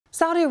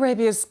Saudi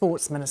Arabia's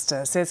sports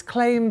minister says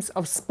claims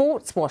of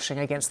sports washing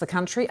against the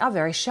country are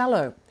very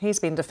shallow. He's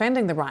been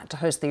defending the right to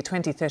host the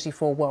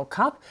 2034 World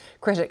Cup.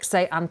 Critics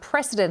say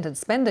unprecedented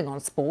spending on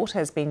sport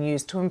has been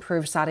used to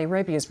improve Saudi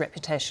Arabia's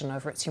reputation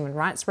over its human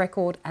rights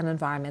record and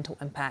environmental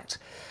impact.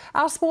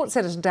 Our sports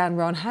editor Dan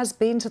Rowan has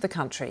been to the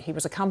country. He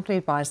was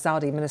accompanied by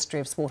Saudi Ministry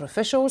of Sport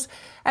officials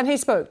and he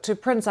spoke to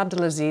Prince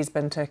Abdulaziz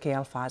bin Turki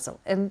Al Faisal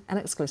in an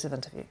exclusive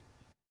interview.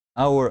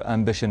 Our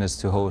ambition is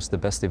to host the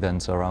best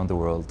events around the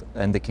world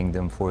and the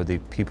kingdom for the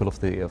people of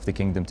the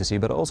kingdom to see,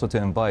 but also to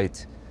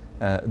invite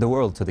the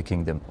world to the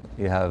kingdom.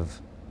 You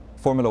have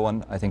Formula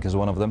One, I think, is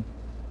one of them,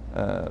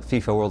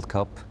 FIFA World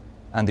Cup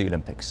and the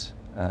Olympics.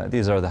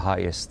 These are the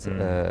highest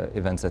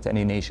events that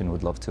any nation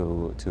would love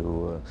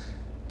to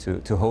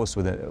host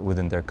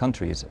within their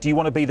countries. Do you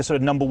want to be the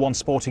sort of #1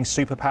 sporting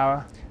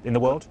superpower in the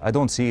world? I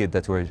don't see it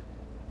that we're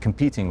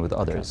competing with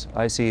others.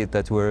 Okay. I see it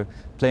that we're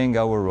playing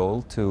our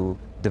role to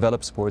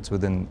develop sports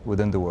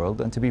within the world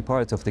and to be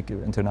part of the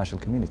international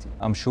community.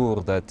 I'm sure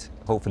that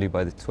hopefully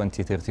by the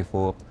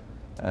 2034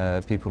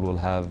 people will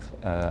have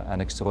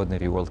an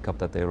extraordinary World Cup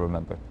that they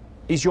remember.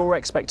 Is your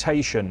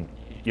expectation,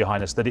 Your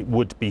Highness, that it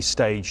would be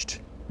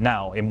staged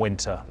now in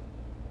winter?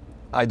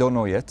 I don't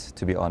know yet,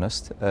 to be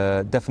honest.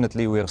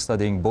 Definitely we are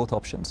studying both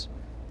options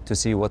to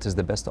see what is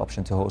the best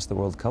option to host the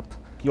World Cup.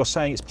 You're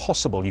saying it's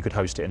possible you could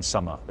host it in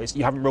summer.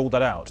 You haven't ruled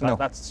that out? No,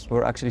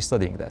 we're actually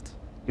studying that.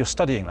 You're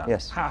studying that?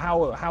 Yes.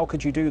 How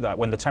could you do that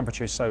when the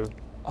temperature is so...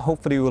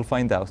 Hopefully we'll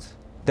find out.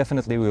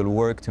 Definitely we will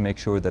work to make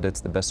sure that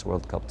it's the best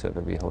World Cup to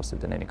ever be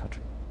hosted in any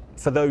country.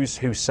 For those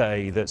who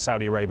say that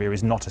Saudi Arabia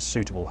is not a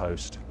suitable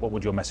host, what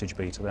would your message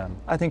be to them?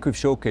 I think we've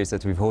showcased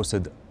that we've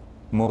hosted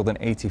more than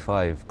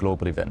 85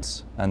 global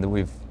events and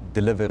we've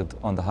delivered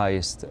on the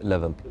highest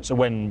level. So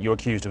when you're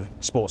accused of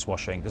sports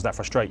washing, does that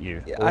frustrate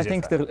you? I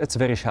think it's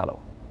very shallow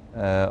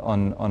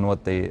on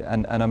what they...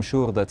 And I'm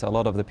sure that a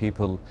lot of the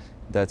people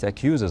that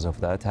accuse us of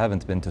that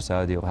haven't been to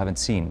Saudi or haven't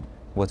seen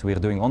what we're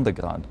doing on the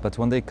ground. But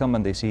when they come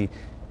and they see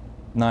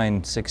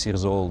 9, 6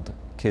 years old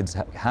kids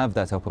have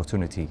that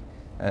opportunity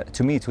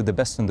to meet with the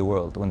best in the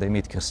world, when they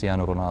meet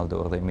Cristiano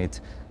Ronaldo or they meet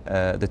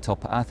the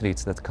top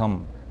athletes that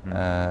come,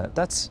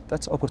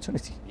 that's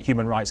opportunity.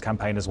 Human rights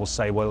campaigners will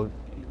say, well,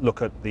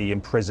 look at the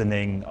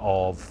imprisoning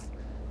of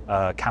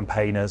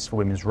campaigners for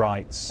women's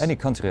rights. Any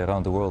country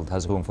around the world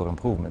has room for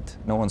improvement.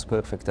 No one's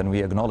perfect, and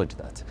we acknowledge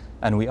that.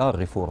 And we are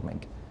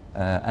reforming.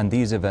 And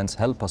these events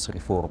help us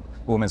reform.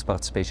 Women's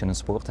participation in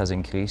sport has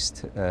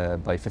increased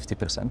by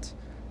 50%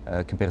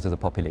 compared to the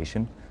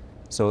population.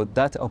 So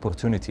that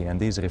opportunity and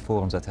these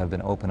reforms that have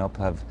been opened up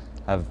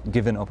have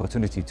given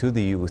opportunity to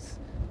the youth,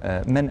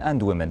 men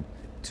and women,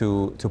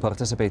 to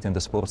participate in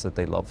the sports that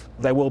they love.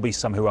 There will be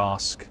some who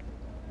ask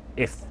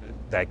if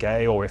they're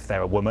gay or if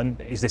they're a woman,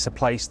 is this a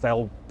place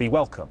they'll be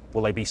welcome?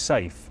 Will they be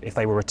safe if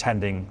they were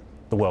attending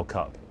the World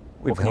Cup?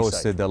 We've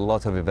hosted a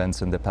lot of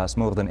events in the past,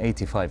 more than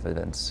 85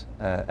 events.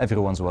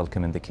 Everyone's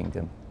welcome in the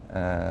kingdom.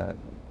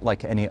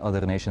 Like any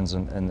other nations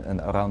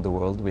and around the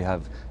world, we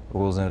have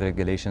rules and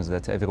regulations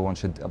that everyone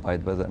should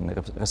abide by and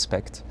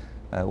respect.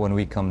 When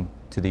we come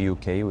to the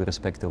UK, we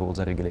respect the rules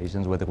and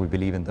regulations, whether we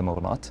believe in them or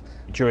not.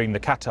 During the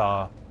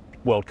Qatar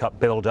World Cup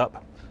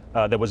build-up,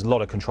 there was a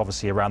lot of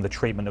controversy around the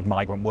treatment of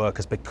migrant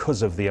workers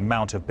because of the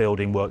amount of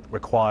building work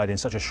required in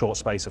such a short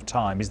space of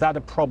time. Is that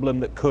a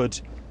problem that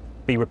could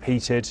be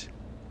repeated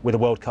with a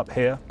World Cup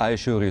here? I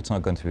assure you it's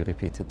not going to be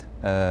repeated.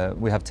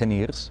 We have 10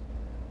 years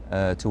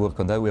to work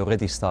on that. We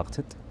already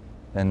started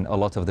in a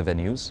lot of the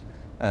venues.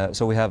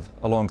 So we have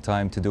a long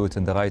time to do it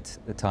in the right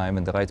time,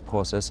 in the right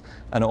process,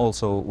 and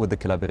also with the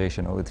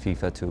collaboration with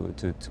FIFA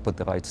to put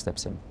the right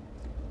steps in.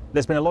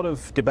 There's been a lot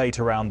of debate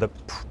around the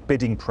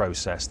bidding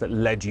process that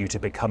led you to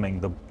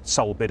becoming the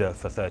sole bidder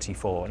for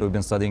 34. We've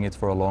been studying it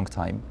for a long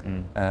time,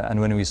 and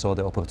when we saw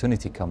the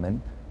opportunity come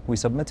in, we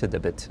submitted a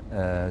bid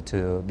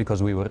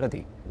because we were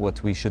ready.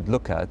 What we should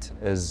look at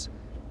is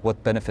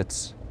what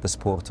benefits the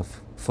sport of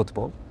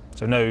football.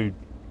 So no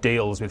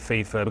deals with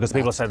FIFA, because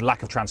people said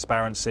lack of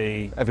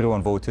transparency.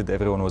 Everyone voted,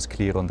 everyone was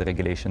clear on the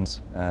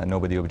regulations.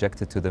 Nobody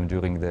objected to them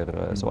during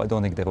their... So I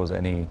don't think there was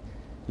any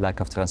lack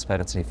of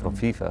transparency from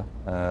FIFA.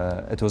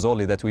 It was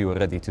only that we were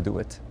ready to do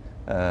it,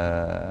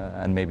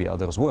 and maybe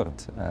others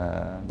weren't.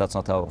 That's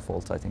not our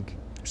fault, I think.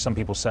 Some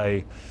people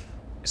say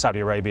Saudi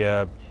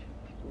Arabia,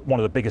 one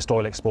of the biggest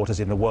oil exporters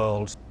in the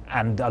world,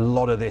 and a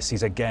lot of this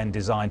is again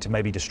designed to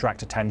maybe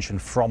distract attention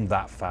from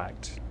that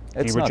fact.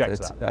 Do you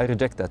reject that? I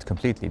reject that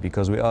completely,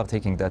 because we are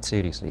taking that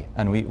seriously,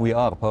 and we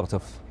are part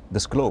of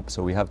this globe,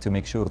 so we have to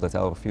make sure that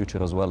our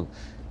future as well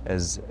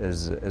is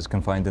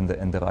confined in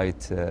the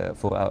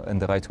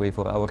right way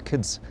for our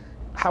kids.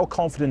 How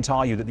confident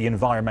are you that the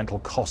environmental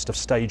cost of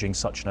staging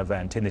such an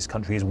event in this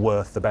country is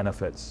worth the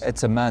benefits?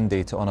 It's a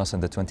mandate on us in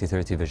the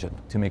 2030 vision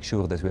to make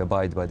sure that we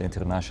abide by the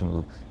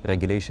international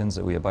regulations,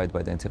 that we abide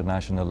by the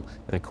international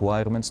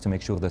requirements, to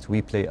make sure that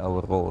we play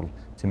our role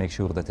to make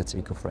sure that it's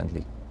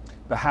eco-friendly.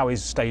 But how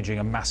is staging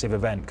a massive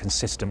event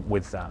consistent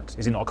with that?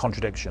 Is it not a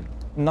contradiction?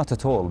 Not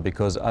at all,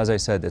 because as I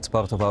said, it's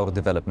part of our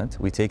development.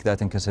 We take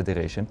that in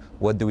consideration.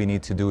 What do we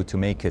need to do to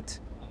make it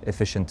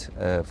efficient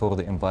for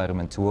the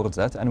environment towards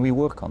that, and we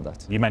work on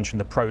that. You mentioned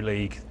the Pro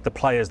League. The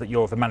players that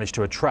you've managed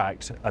to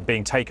attract are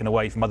being taken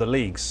away from other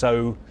leagues.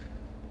 So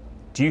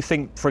do you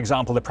think, for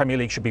example, the Premier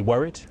League should be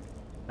worried?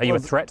 Are you a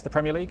threat to the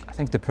Premier League? I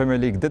think the Premier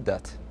League did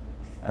that,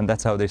 and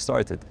that's how they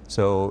started.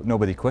 So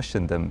nobody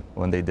questioned them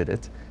when they did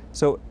it.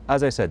 So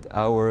as I said,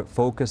 our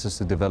focus is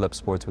to develop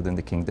sports within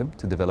the kingdom,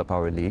 to develop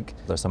our league.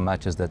 There are some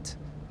matches that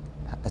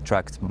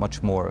attract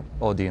much more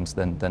audience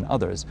than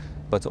others,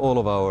 but all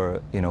of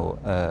our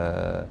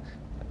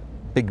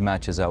big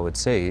matches, I would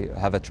say,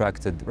 have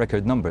attracted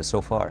record numbers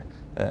so far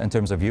in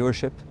terms of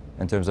viewership,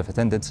 in terms of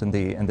attendance in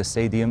the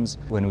stadiums.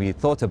 When we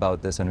thought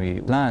about this and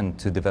we planned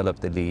to develop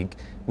the league,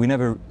 we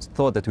never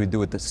thought that we'd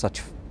do it at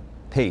such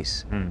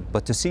pace.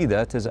 But to see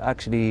that is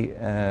actually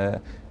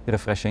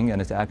refreshing,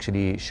 and it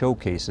actually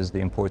showcases the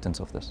importance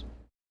of this.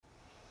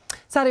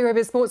 Saudi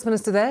Arabia's sports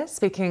minister there,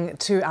 speaking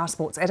to our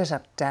sports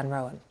editor, Dan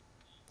Rowan.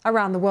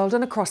 Around the world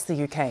and across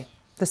the UK,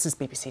 this is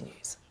BBC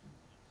News.